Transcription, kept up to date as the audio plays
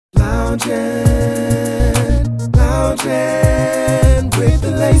lounging with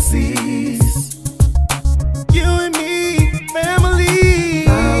the Lacies. You and me, family.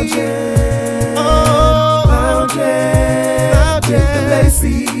 Lounging, oh, lounging with the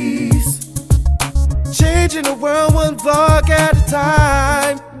Lacies. Changing the world one vlog at a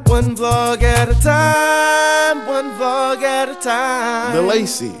time. One vlog at a time. One vlog at a time. The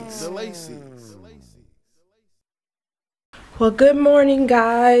Lacies. Well, good morning,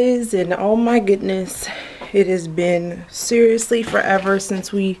 guys, and oh my goodness, it has been seriously forever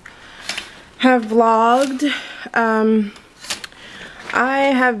since we have vlogged. I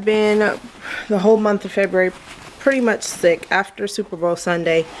have been the whole month of February pretty much sick. After Super Bowl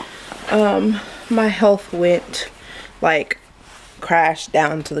Sunday, my health went like crashed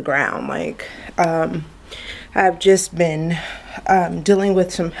down to the ground. Like I've just been dealing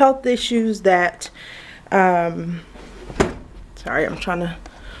with some health issues that sorry, I'm trying to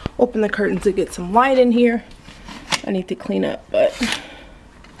open the curtains to get some light in here. I need to clean up, but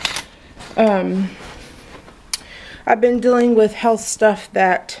I've been dealing with health stuff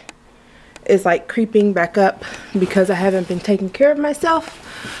that is like creeping back up because I haven't been taking care of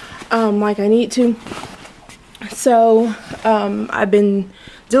myself like I need to. So I've been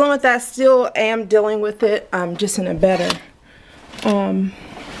dealing with that, still am dealing with it. I'm just in a better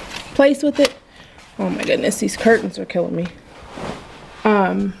place with it. Oh my goodness, these curtains are killing me.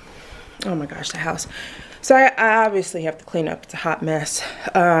 Oh my gosh, the house. So I obviously have to clean up. It's a hot mess.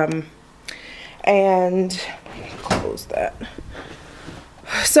 And close that.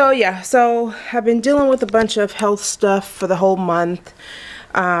 So yeah, so I've been dealing with a bunch of health stuff for the whole month.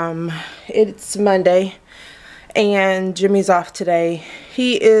 It's Monday and Jimmy's off today.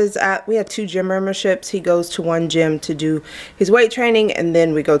 We have 2 gym memberships. He goes to one gym to do his weight training, and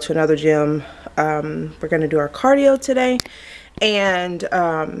then we go to another gym. We're gonna do our cardio today. And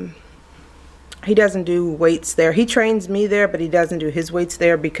he doesn't do weights there. He trains me there, but he doesn't do his weights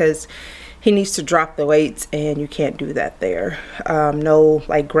there because he needs to drop the weights, and you can't do that there. No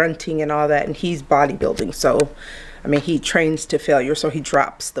like grunting and all that, and he's bodybuilding, so I mean he trains to failure, so he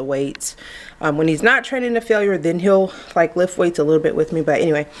drops the weights. When he's not training to failure, then he'll like lift weights a little bit with me, but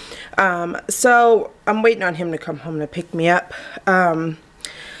anyway, so I'm waiting on him to come home to pick me up.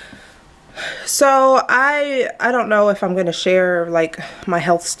 So I don't know if I'm going to share like my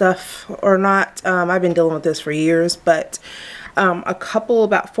health stuff or not. I've been dealing with this for years, but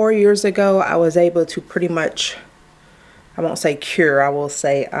about 4 years ago, I was able to pretty much, I won't say cure, I will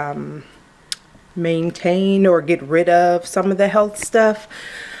say maintain or get rid of some of the health stuff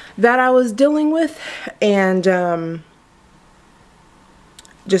that I was dealing with. And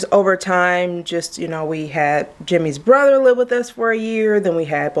just over time, just, you know, we had Jimmy's brother live with us for a year. Then we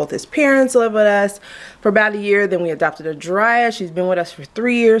had both his parents live with us for about a year. Then we adopted a Dryad. She's been with us for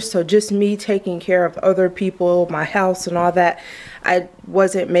 3 years. So just me taking care of other people, my house and all that, I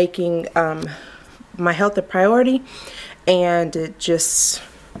wasn't making my health a priority, and it just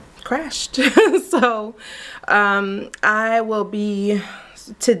crashed. So I will be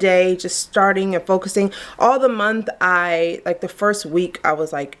today just starting and focusing. All the month, like the first week, I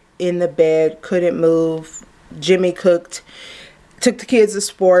was like in the bed, couldn't move. Jimmy cooked, took the kids to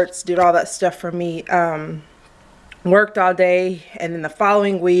sports, did all that stuff for me, worked all day. And then the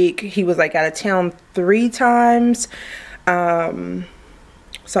following week, he was like out of town 3 times.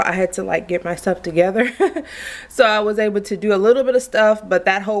 So I had to like get myself together. So I was able to do a little bit of stuff, but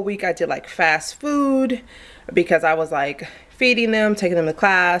that whole week I did like fast food because I was like feeding them, taking them to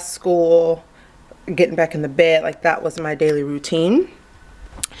class, school, getting back in the bed. Like that was my daily routine.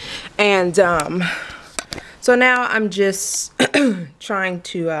 And so now I'm just trying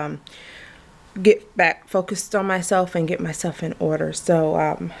to get back focused on myself and get myself in order. So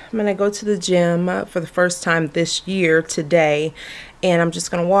I'm gonna go to the gym for the first time this year today, and I'm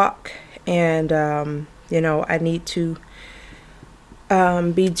just gonna walk. And you know, I need to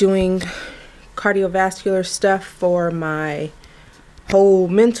be doing cardiovascular stuff for my whole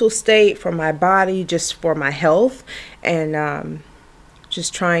mental state, for my body, just for my health, and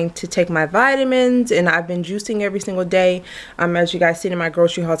just trying to take my vitamins. And I've been juicing every single day. As you guys seen in my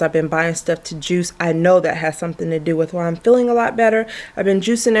grocery hauls, I've been buying stuff to juice. I know that has something to do with why I'm feeling a lot better. I've been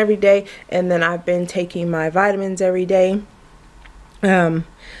juicing every day, and then I've been taking my vitamins every day.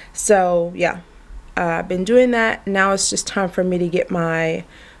 So yeah, I've been doing that. Now it's just time for me to get my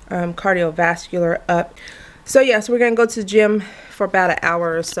cardiovascular up. So yes, we're gonna go to the gym for about an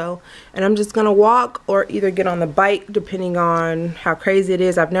hour or so, and I'm just gonna walk or either get on the bike depending on how crazy it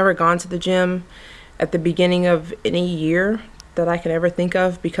is. I've never gone to the gym at the beginning of any year that I can ever think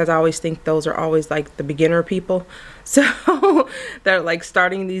of, because I always think those are always like the beginner people. So they're like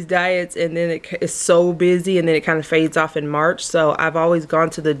starting these diets, and then it is so busy, and then it kind of fades off in March. So I've always gone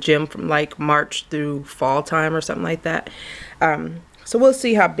to the gym from like March through fall time or something like that. So we'll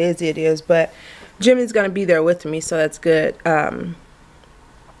see how busy it is, but Jimmy's gonna be there with me, so that's good. And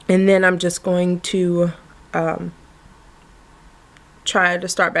then I'm just going to try to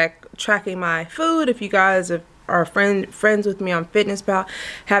start back tracking my food. If you guys are friends with me on FitnessPal,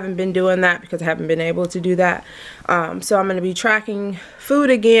 haven't been doing that because I haven't been able to do that. So I'm going to be tracking food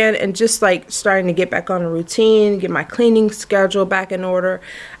again, and just like starting to get back on a routine, get my cleaning schedule back in order.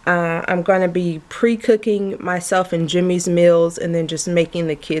 I'm going to be pre-cooking myself and Jimmy's meals, and then just making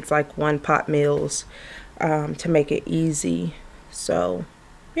the kids like one-pot meals to make it easy. So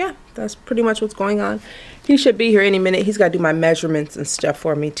yeah, that's pretty much what's going on. He should be here any minute. He's got to do my measurements and stuff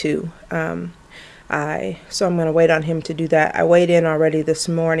for me too. So I'm going to wait on him to do that. I weighed in already this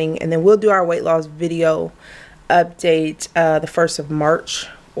morning, and then we'll do our weight loss video update the 1st of March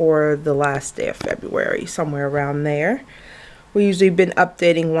or the last day of February, somewhere around there. We usually been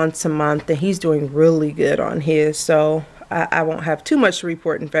updating once a month, and he's doing really good on his, so I won't have too much to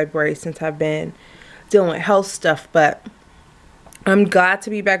report in February since I've been dealing with health stuff. But I'm glad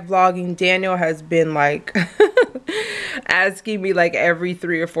to be back vlogging. Daniel has been like asking me like every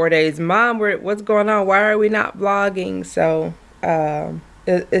 3 or 4 days, Mom, what's going on? Why are we not vlogging? So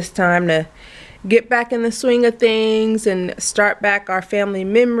it's time to get back in the swing of things and start back our family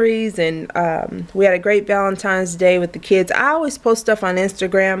memories. And we had a great Valentine's Day with the kids. I always post stuff on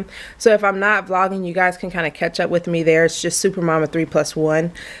Instagram, so if I'm not vlogging, you guys can kind of catch up with me there. It's just Supermama 3+1.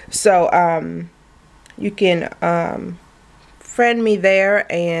 So you can friend me there,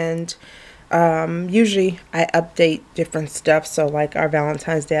 and usually I update different stuff. So like our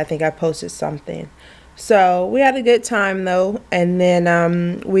Valentine's Day, I think I posted something. So we had a good time though. And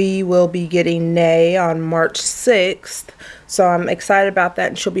then we will be getting Nay on March 6th, so I'm excited about that,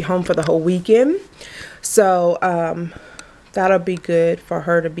 and she'll be home for the whole weekend. So that'll be good for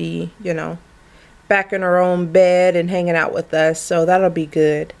her to be, you know, back in her own bed and hanging out with us, so that'll be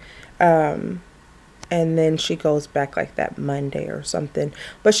good. And then she goes back like that Monday or something.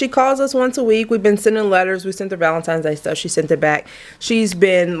 But she calls us once a week. We've been sending letters. We sent her Valentine's Day stuff. She sent it back. She's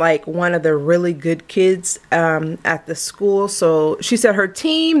been like one of the really good kids at the school. So she said her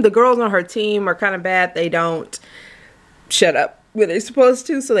team, the girls on her team are kind of bad. They don't shut up when they're supposed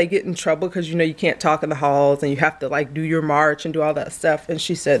to, so they get in trouble because, you know, you can't talk in the halls, and you have to like do your march and do all that stuff. And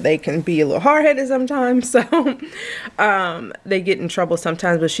she said they can be a little hard-headed sometimes, so they get in trouble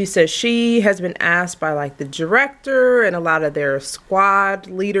sometimes. But she says she has been asked by like the director and a lot of their squad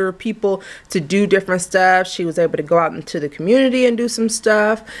leader people to do different stuff. She was able to go out into the community and do some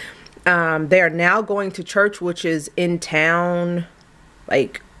stuff. They are now going to church, which is in town,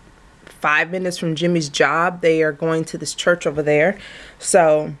 like 5 minutes from Jimmy's job. They are going to this church over there.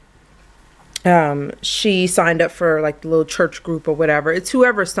 So she signed up for like the little church group or whatever. It's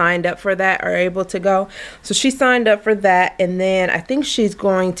whoever signed up for that are able to go. So she signed up for that, and then I think she's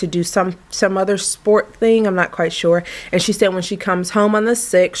going to do some other sport thing. I'm not quite sure. And she said when she comes home on the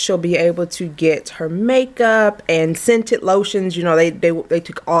 6th, she'll be able to get her makeup and scented lotions. You know,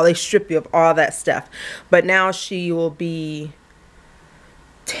 they strip you of all that stuff. But now she will be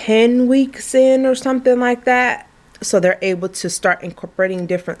 10 weeks in or something like that, so they're able to start incorporating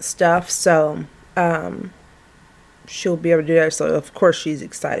different stuff. So she'll be able to do that. So of course she's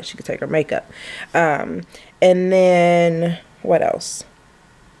excited she could take her makeup. And then what else?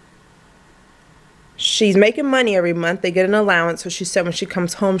 She's making money every month. They get an allowance. So she said when she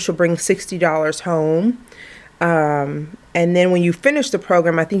comes home, she'll bring $60 home. And then when you finish the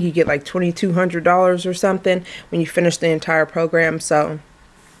program, I think you get like $2,200 or something when you finish the entire program. So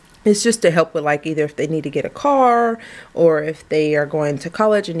it's just to help with like either if they need to get a car, or if they are going to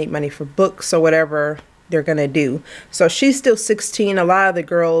college and need money for books or whatever they're going to do. So she's still 16. A lot of the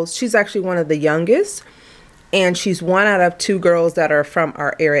girls, she's actually one of the youngest, and she's one out of 2 girls that are from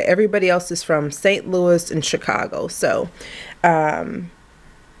our area. Everybody else is from St. Louis and Chicago. So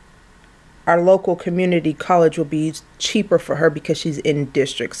our local community college will be cheaper for her because she's in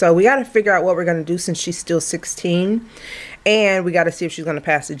district. So we got to figure out what we're going to do since she's still 16. And we got to see if she's going to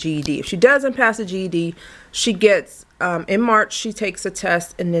pass the GED. If she doesn't pass the GED, she gets, in March, she takes a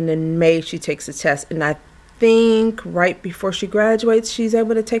test. And then in May, she takes a test. And I think right before she graduates, she's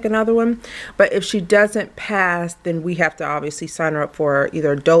able to take another one. But if she doesn't pass, then we have to obviously sign her up for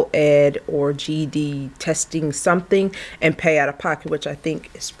either adult ed or GED testing something and pay out of pocket, which I think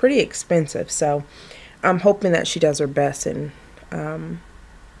is pretty expensive. So I'm hoping that she does her best and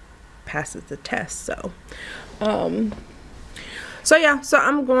passes the test. So So yeah, so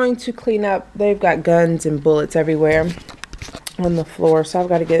I'm going to clean up. They've got guns and bullets everywhere on the floor, so I've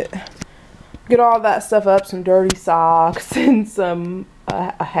got to get all that stuff up. Some dirty socks and some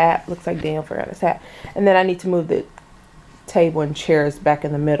a hat. Looks like Daniel forgot his hat. And then I need to move the table and chairs back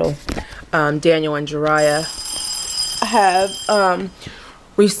in the middle. Daniel and Jariah have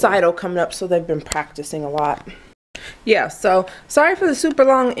recital coming up, so they've been practicing a lot. Yeah, so sorry for the super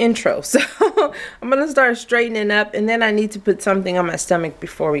long intro. So I'm gonna start straightening up, and then I need to put something on my stomach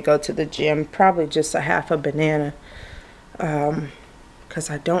before we go to the gym. Probably just a half a banana, because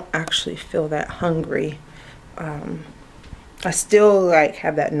I don't actually feel that hungry. I still like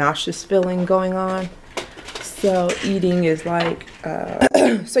have that nauseous feeling going on, so eating is like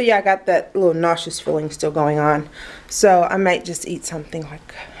so yeah, I got that little nauseous feeling still going on, so I might just eat something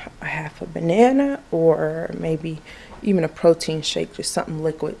like a half a banana, or maybe even a protein shake, just something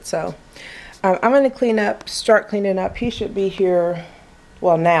liquid. So I'm gonna start cleaning up. He should be here,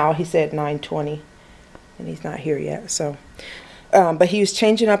 well, now he said 9:20, and he's not here yet. So but he was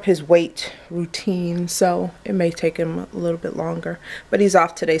changing up his weight routine, so it may take him a little bit longer, but he's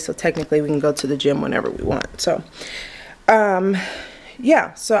off today, so technically we can go to the gym whenever we want. So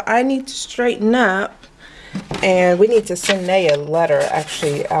yeah, so I need to straighten up, and we need to send Nay a letter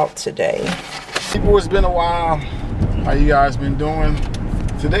actually out today. People, it's been a while. How you guys been doing?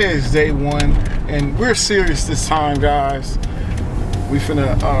 Today is day 1, and we're serious this time, guys. We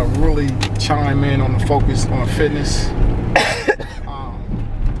finna really chime in on the focus on fitness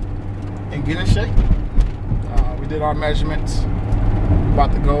and get in shape. We did our measurements.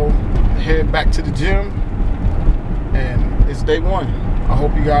 About to go head back to the gym, and it's day 1. I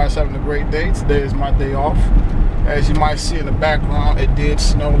hope you guys having a great day. Today is my day off. As you might see in the background, it did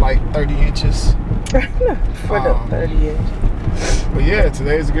snow like 30 inches. For the 30 inch. But yeah,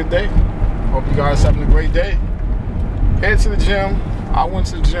 today is a good day. Hope you guys having a great day. Head to the gym. I went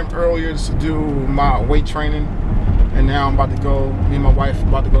to the gym earlier to do my weight training, and now I'm about to go, me and my wife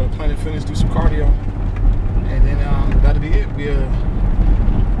about to go to Planet Fitness, do some cardio, and then that'll be it. We'll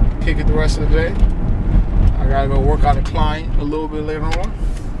kick it the rest of the day. I gotta go work out a client a little bit later on,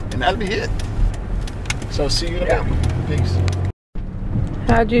 and that'll be it. So see you in a bit. Peace.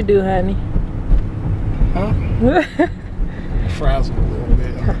 How'd you do, honey? Huh? Frazzled a little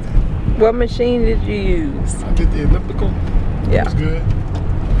bit. What machine did you use? I did the elliptical. Yeah. It was good.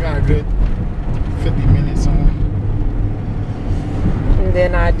 Got a good 50 minutes on. And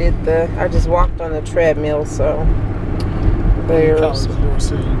then I just walked on the treadmill, so there's,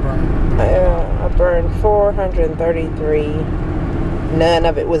 I burned 433. None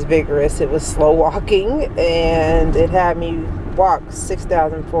of it was vigorous. It was slow walking, and it had me walk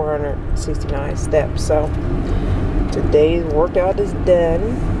 6,469 steps. So today's workout is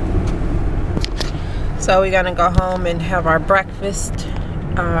done. So we're gonna go home and have our breakfast,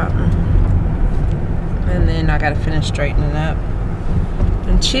 and then I gotta finish straightening up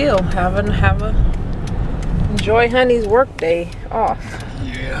and chill, enjoy honey's work day off.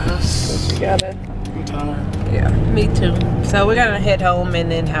 Yes. You gotta. I'm tired. Yeah, me too. So we're gonna head home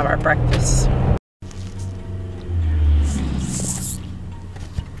and then have our breakfast.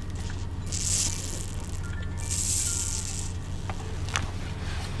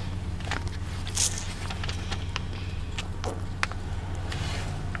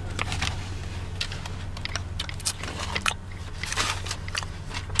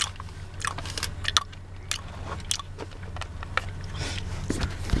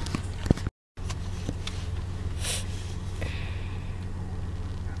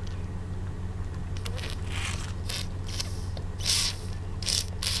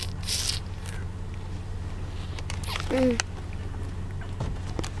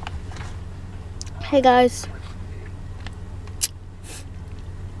 Hey guys,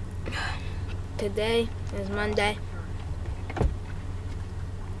 today is Monday,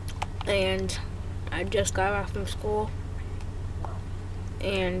 and I just got off from school,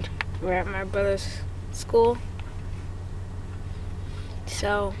 and we're at my brother's school,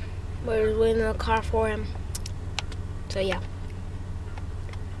 so we're just waiting in the car for him. So yeah,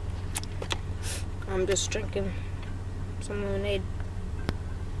 I'm just drinking some lemonade.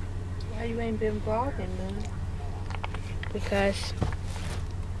 Why you ain't been vlogging, man? Because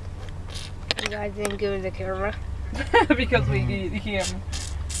you guys didn't give me the camera. Because we need the camera.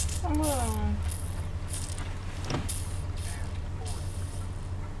 Come on.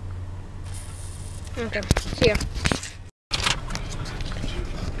 Okay, see ya.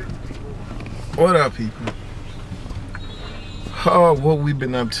 What up, people? Oh, what we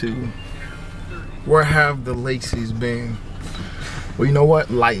been up to? Where have the Lacey's been? Well, you know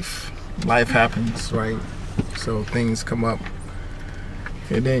what? Life happens, right? So things come up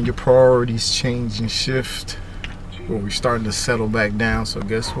And then your priorities change and shift. Where we're starting to settle back down. So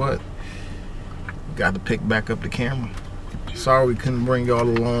guess what? Got to pick back up the camera. Sorry we couldn't bring y'all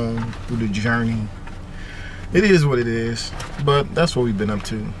along through the journey. It is what it is, but that's what we've been up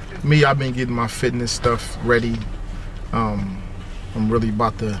to. Me, I've been getting my fitness stuff ready. I'm really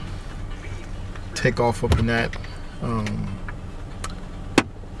about to take off up in that.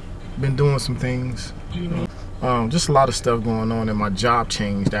 Been doing some things. Just a lot of stuff going on, and my job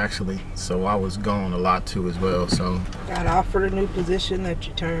changed actually, so I was gone a lot too as well. So got offered a new position that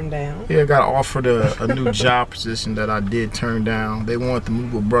you turned down. Yeah, I got offered a new job position that I did turn down. They wanted to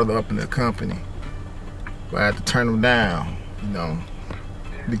move a brother up in the company, but I had to turn him down, you know,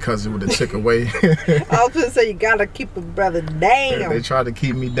 because it would have took away. I was gonna say you gotta keep a brother down. They tried to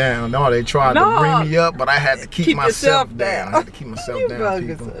keep me down. No, they tried to bring me up, but I had to keep myself down. I had to keep myself down,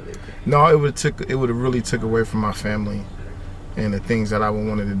 people. No, it would have really took away from my family and the things that I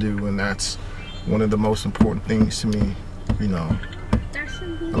wanted to do, and that's one of the most important things to me. You know,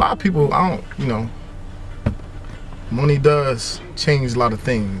 a lot of people, I don't, you know, money does change a lot of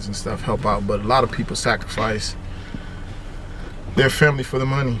things and stuff, help out, but a lot of people sacrifice their family for the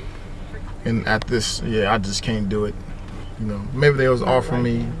money. And at this, yeah, I just can't do it. You know, maybe they was offering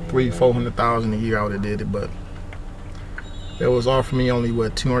me $300,000-400,000 a year, I would have did it, but they was offering me only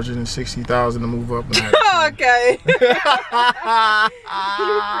what, $260,000 to move up. And okay. You're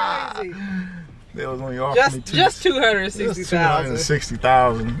crazy. They was only offering me just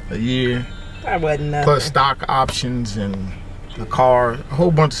 $260,000 a year. That wasn't nothing. Plus stock options and a car, a whole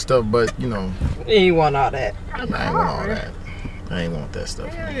bunch of stuff. But you know, you ain't want all that. I ain't want all that. I ain't want that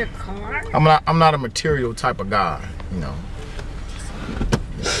stuff. I'm not a material type of guy. You know,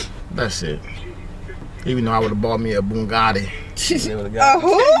 that's it. Even though I would have bought me a Bugatti. I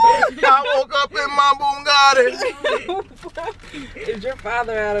woke up in my Bugatti. Is your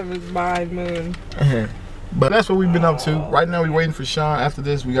father out of his mind, Moon? But that's what we've been up to. Right now we're waiting for Sean. After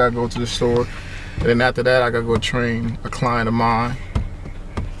this, we gotta go to the store. And then after that, I gotta go train a client of mine.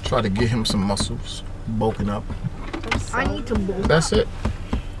 Try to get him some muscles, bulking up. I need to bulk up. That's it.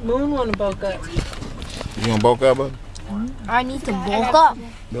 Moon wanna bulk up. You gonna bulk up, bud? I need to bulk up.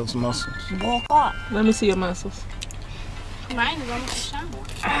 Build some muscles. Bulk up. Let me see your muscles. Mine is almost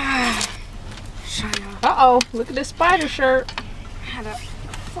shiny. Uh-oh, look at this spider shirt. How to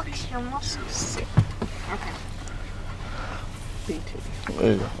flex your muscles. Okay.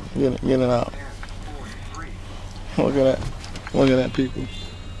 There you go. Get it out. Look at that. Look at that, people.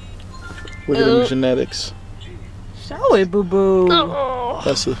 Look at them genetics. Show it, boo-boo.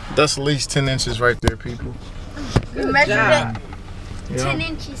 That's at least 10 inches right there, people. We measured it. Yeah. 10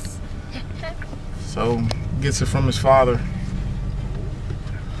 inches. So, gets it from his father.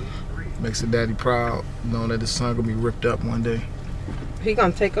 Makes the daddy proud, knowing that his son gonna be ripped up one day. He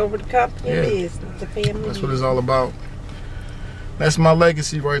gonna take over the company. Yeah. The family. That's what it's all about. That's my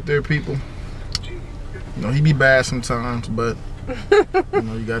legacy right there, people. You know, he be bad sometimes, but you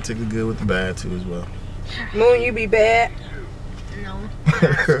know, you gotta take the good with the bad too as well. Moon, you be bad? No.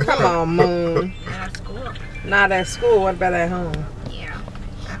 Come on, Moon. Not at school. Not at school. What about at home? Yeah.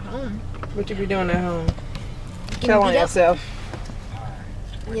 At home. What you be doing at home? Tell on yourself.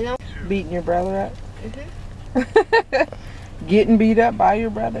 You know? Beating your brother up? Getting beat up by your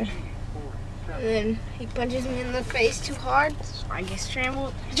brother? And then he punches me in the face too hard, so I get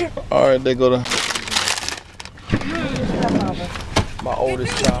scrambled. Alright, they go to my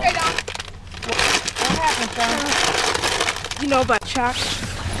oldest child. What happened, son? You know about chops?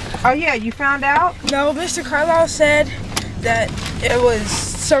 Oh yeah, you found out? No, Mr. Carlisle said that it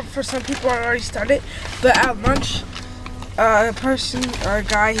was for some people already started, but at lunch, a person or a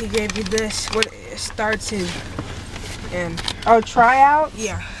guy, he gave me this, what it starts in. And Oh, tryout?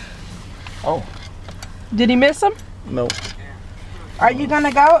 yeah. Oh, Did he miss them? no. Are you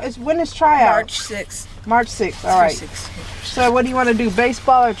gonna go? When is tryout? March 6th. March 6th. All right. 6th. So what do you want to do?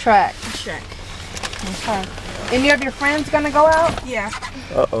 Baseball or track? Track. Okay. Any of your friends gonna go out? Yeah.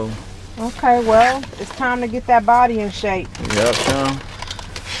 Uh-oh. Okay. Well, it's time to get that body in shape. Yep, Sean.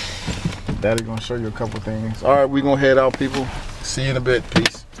 Daddy gonna show you a couple things. Alright, we gonna head out, people. See you in a bit.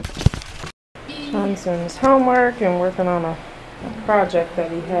 Peace. Sean's doing his homework and working on a project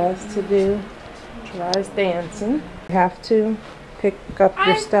that he has to do. Tries dancing. You have to pick up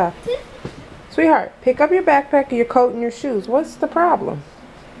your stuff. Sweetheart, pick up your backpack, your coat, and your shoes. What's the problem?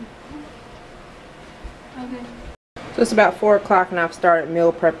 Okay. So it's about 4 o'clock and I've started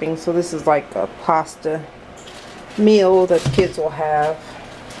meal prepping. So this is like a pasta meal that the kids will have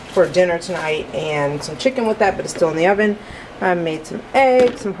for dinner tonight, and some chicken with that, but it's still in the oven. I made some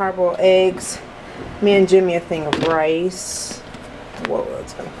eggs, some hard-boiled eggs. Me and Jimmy a thing of rice. Whoa,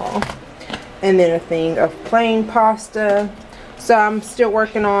 that's gonna fall. And then a thing of plain pasta. So I'm still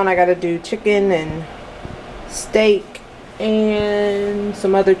working on, I gotta do chicken and steak and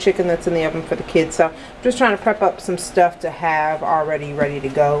some other chicken that's in the oven for the kids. So I'm just trying to prep up some stuff to have already ready to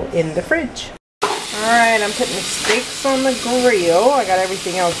go in the fridge. Alright, I'm putting the steaks on the grill. I got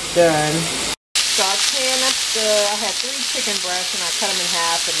everything else done. So I had 3 chicken breasts and I cut them in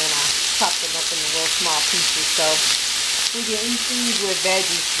half and then I chopped them up into little small pieces. So we can eat these with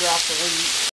veggies throughout the week.